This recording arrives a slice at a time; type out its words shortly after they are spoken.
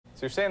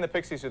you're saying the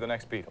Pixies are the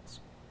next Beatles?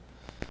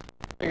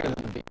 Bigger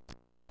than the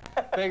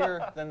Beatles.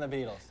 Bigger than the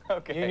Beatles.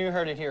 Okay. You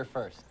heard it here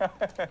first.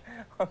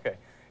 Okay.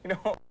 You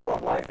know,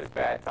 life is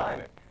bad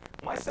timing.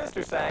 My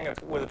sister sang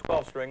with a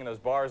 12-string in those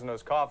bars and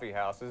those coffee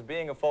houses.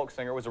 Being a folk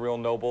singer was a real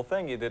noble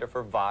thing. You did it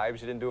for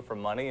vibes. You didn't do it for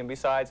money. And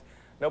besides,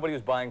 nobody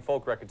was buying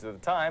folk records at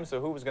the time,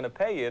 so who was going to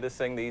pay you to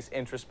sing these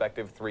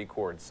introspective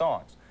 3-chord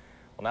songs?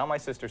 Well, now my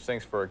sister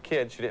sings for her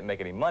kids. She didn't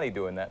make any money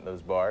doing that in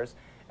those bars.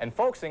 And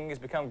folk singing has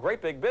become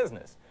great big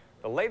business.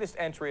 The latest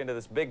entry into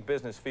this big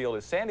business field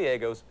is San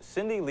Diego's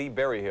Cindy Lee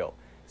Berryhill.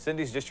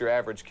 Cindy's just your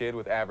average kid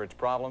with average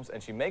problems,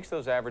 and she makes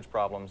those average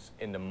problems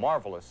into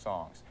marvelous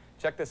songs.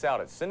 Check this out.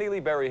 It's Cindy Lee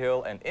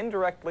Berryhill and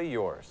Indirectly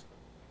Yours.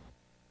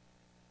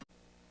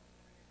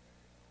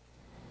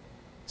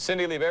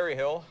 Cindy Lee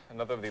Berryhill,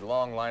 another of the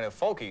long line of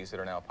folkies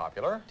that are now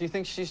popular. Do you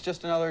think she's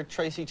just another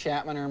Tracy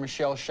Chapman or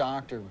Michelle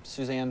Schacht or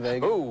Suzanne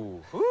Vega?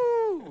 Ooh,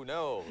 ooh,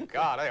 no.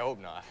 God, I hope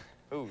not.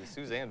 Ooh,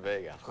 Suzanne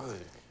Vega.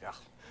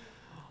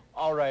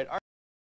 All right.